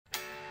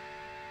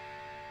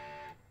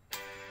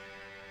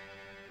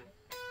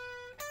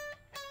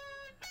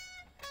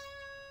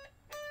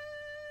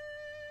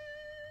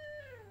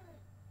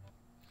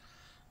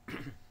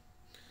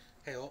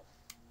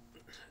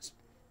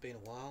been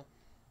a while.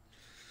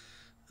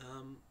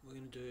 We're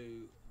going to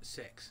do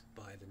Sex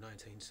by the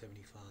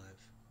 1975.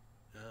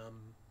 I'm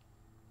going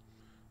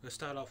to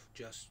start off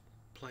just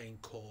playing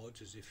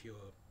chords as if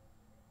you're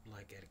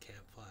like at a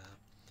campfire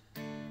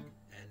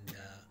and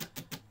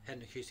had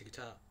an acoustic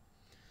guitar,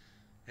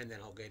 and then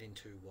I'll get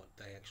into what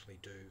they actually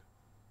do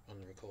on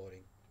the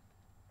recording.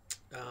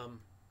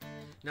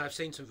 Now I've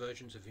seen some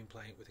versions of him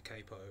playing it with a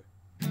capo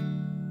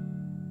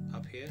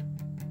up here.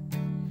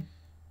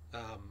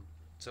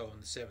 So on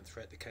the 7th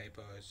fret the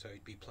capo, so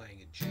he'd be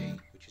playing a G,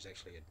 which is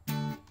actually a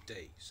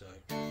D, so,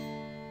 and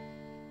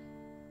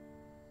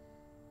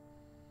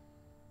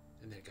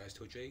then it goes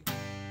to a G.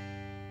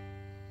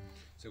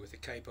 So with the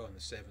capo on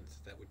the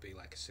 7th, that would be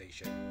like a C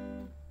shape,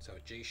 so a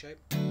G shape,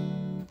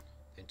 then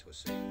to a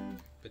C,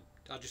 but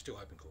I'll just do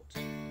open chords.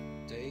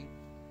 D,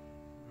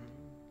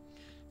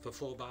 for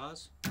 4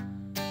 bars,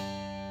 and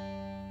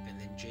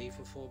then G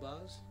for 4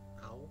 bars,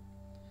 owl,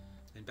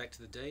 then back to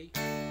the D,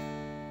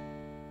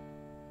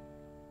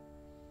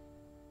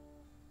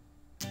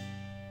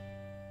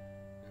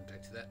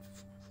 to that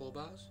 4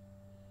 bars.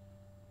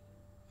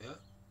 Yeah.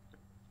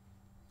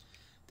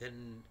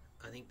 Then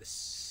I think the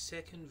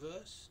second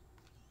verse,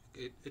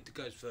 it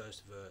goes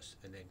verse,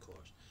 and then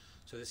chorus.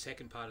 So the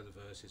second part of the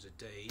verse is a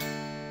D.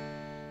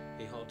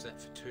 He holds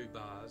that for 2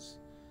 bars,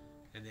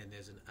 and then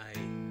there's an A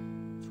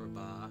for a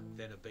bar,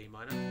 then a B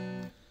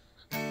minor.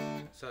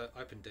 So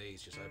open D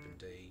is just open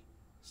D,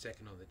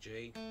 second on the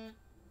G,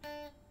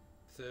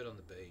 third on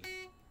the B,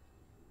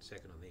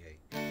 second on the E.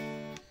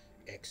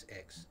 X,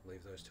 X,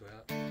 leave those 2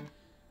 out,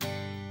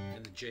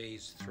 and the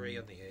G's 3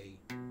 on the E,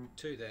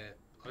 2 there,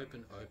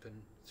 open,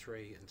 open,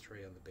 3 and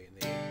 3 on the B and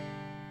the E.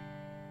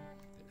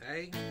 Then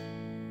A,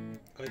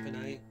 open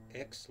A,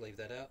 X, leave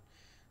that out,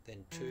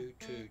 then 2,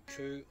 2,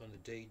 2 on the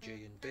D,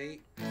 G and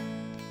B,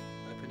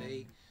 open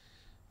E,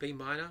 B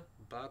minor,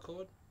 bar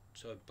chord,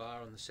 so a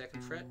bar on the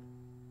 2nd fret,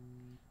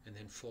 and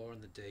then 4 on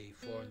the D,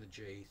 4 on the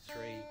G,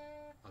 3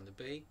 on the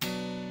B,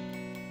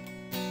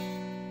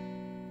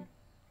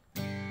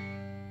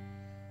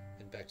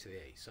 back to the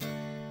E. So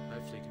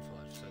hopefully you can follow.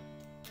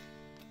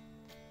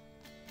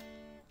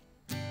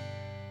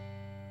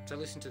 So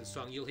listen to the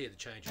song, you'll hear the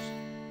changes.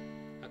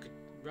 I could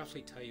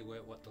roughly tell you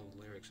what the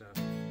lyrics are.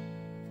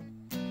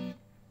 Hang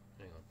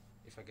on,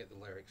 if I get the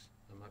lyrics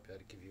I might be able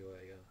to give you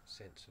a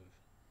sense of.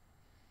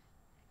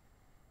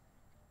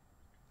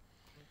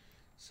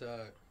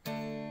 So,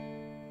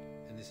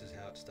 and this is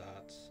how it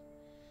starts.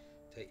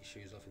 Take your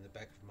shoes off in the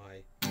back of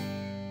my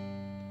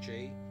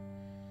G.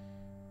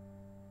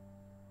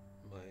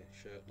 My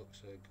shirt looks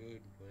so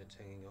good when it's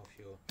hanging off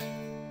your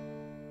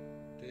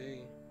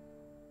D.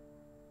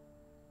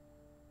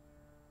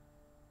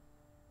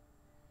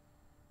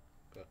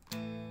 Got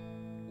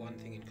one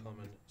thing in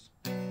common, it's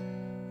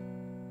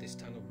this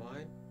tongue of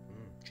mine,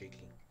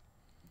 cheeky.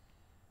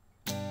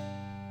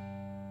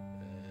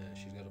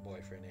 She's got a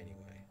boyfriend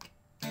anyway.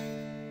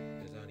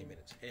 There's only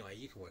minutes. Anyway,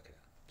 you can work it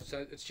out.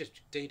 So it's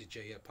just D to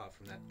G apart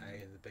from that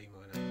A and the B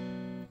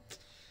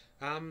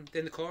minor.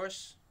 Then the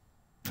chorus.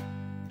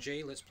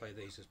 G, let's play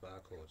these as bar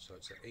chords. So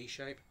it's an E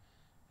shape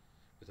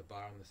with a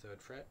bar on the 3rd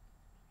fret.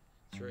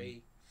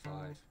 3,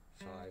 5,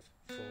 5,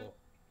 4,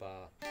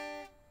 bar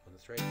on the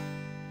 3.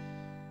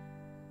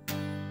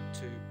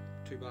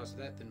 2 bars of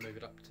that, then move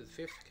it up to the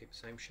 5th, keep the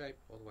same shape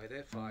all the way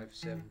there. 5,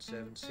 7,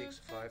 7,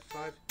 6, 5,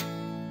 5.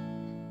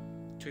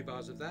 2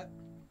 bars of that.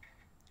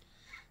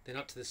 Then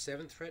up to the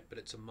 7th fret, but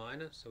it's a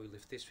minor, so we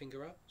lift this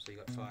finger up. So you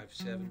got 5,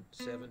 7,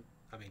 7,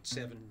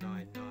 7,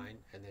 9,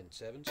 9, and then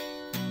 7s.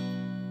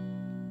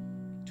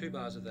 2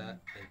 bars of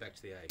that, and back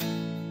to the A.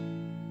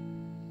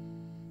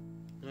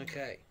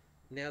 Okay,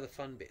 now the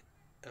fun bit.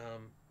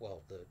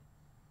 Well, the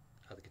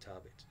other guitar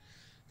bits.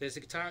 There's a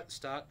guitar at the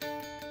start.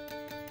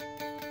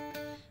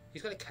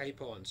 He's got a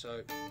capo on,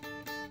 so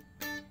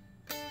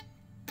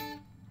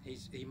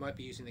he might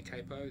be using the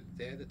capo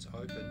there that's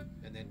open,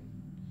 and then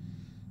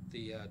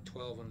the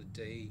 12 on the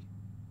D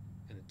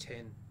and the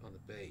 10 on the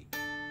B.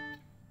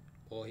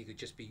 Or he could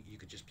just be, you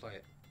could just play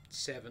it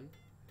 7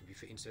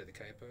 instead of the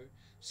capo,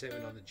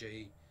 7 on the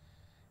G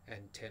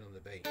and 10 on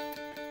the B,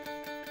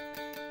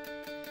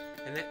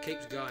 and that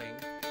keeps going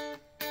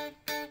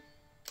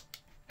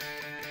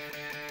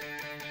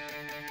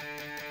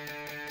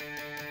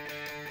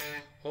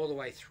all the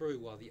way through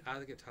while the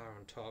other guitar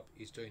on top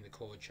is doing the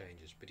chord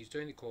changes, but he's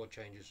doing the chord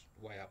changes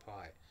way up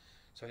high.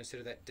 So instead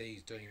of that D,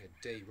 he's doing a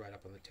D right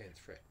up on the 10th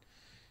fret.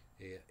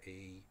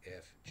 E,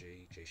 F,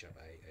 G, G sharp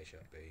A, A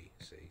sharp B,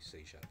 C,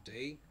 C sharp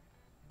D.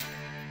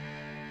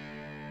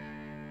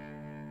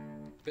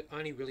 But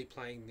only really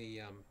playing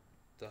the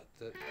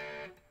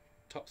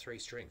top 3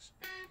 strings,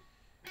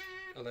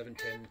 11,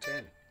 10,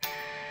 10,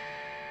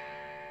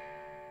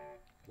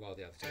 while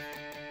the other 10.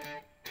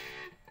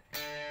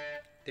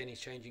 Then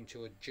he's changing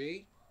to a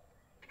G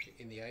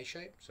in the A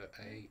shape, so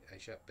A, A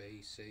sharp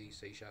B, C,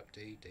 C sharp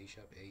D, D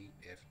sharp E,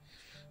 F,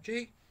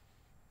 G.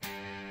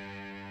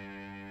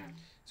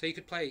 So you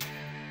could play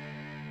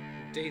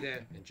D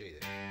there and G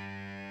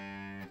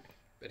there.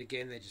 But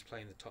again, they're just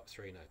playing the top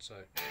 3 notes.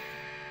 So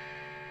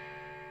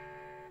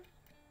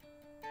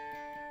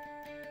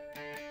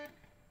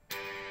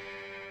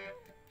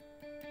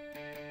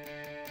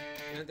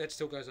And that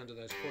still goes under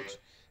those chords.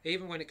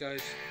 Even when it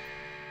goes,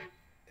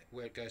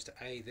 where it goes to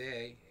A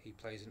there, he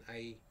plays an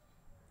A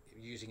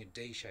using a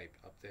D shape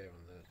up there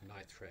on the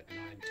 9th fret. 9,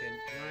 10,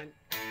 9.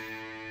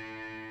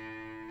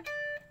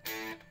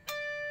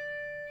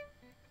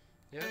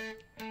 Yeah?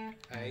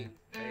 A.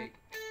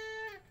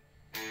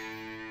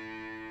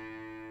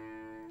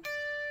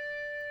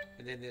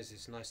 And then there's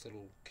this nice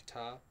little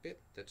guitar bit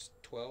that's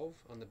 12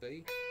 on the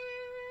B,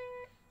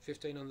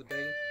 15 on the B,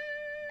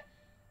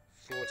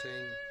 14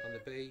 on the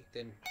B,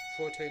 then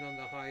 14 on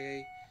the high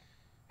E,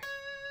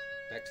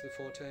 back to the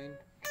 14.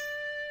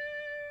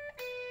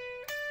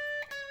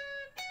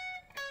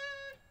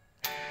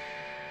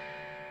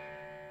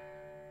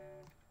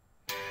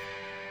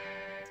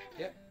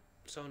 Yep,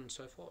 so on and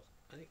so forth.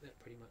 I think that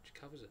pretty much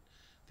covers it.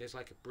 There's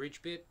like a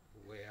bridge bit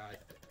where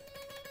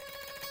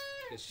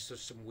there's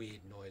just some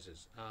weird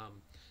noises.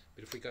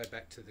 But if we go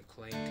back to the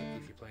clean,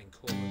 if you're playing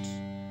chords,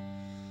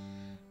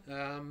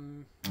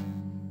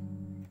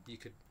 you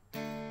could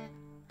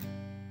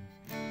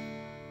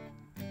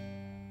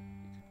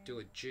do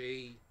a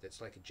G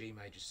that's like a G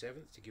major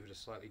 7th to give it a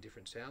slightly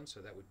different sound. So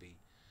that would be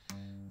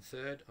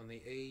 3rd on the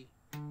E,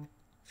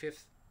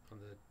 5th on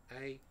the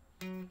A,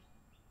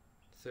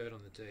 3rd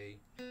on the D,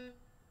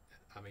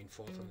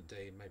 4th on the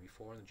D, and maybe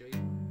 4 on the G.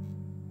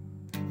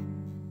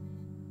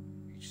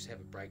 You just have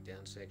a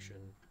breakdown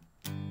section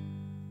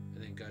and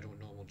then go to a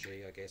normal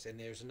G, I guess. And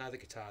there's another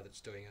guitar that's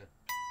doing a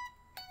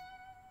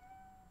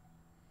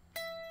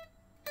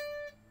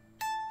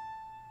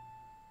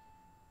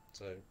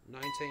so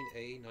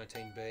 19E,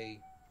 19B,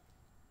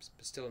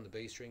 still on the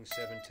B string,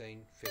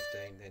 17,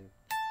 15, then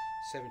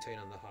 17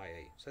 on the high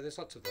E. So there's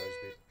lots of those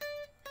bits.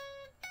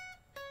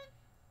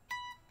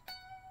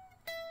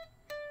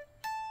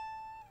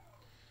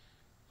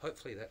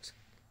 Hopefully that's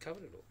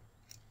covered it all.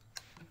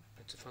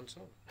 It's a fun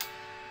song.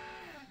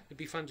 It'd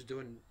be fun to do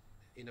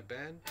in a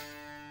band.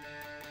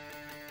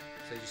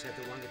 So you just have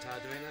the one guitar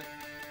doing that.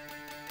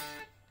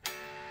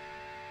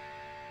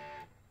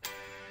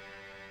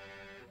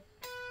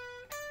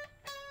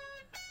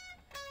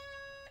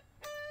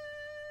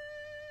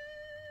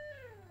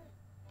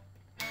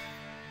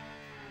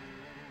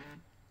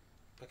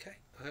 Okay,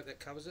 I hope that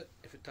covers it.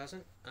 If it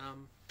doesn't,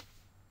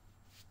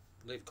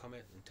 leave a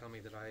comment and tell me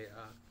that I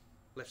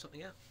left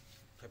something out.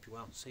 Hope you're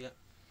well. See ya.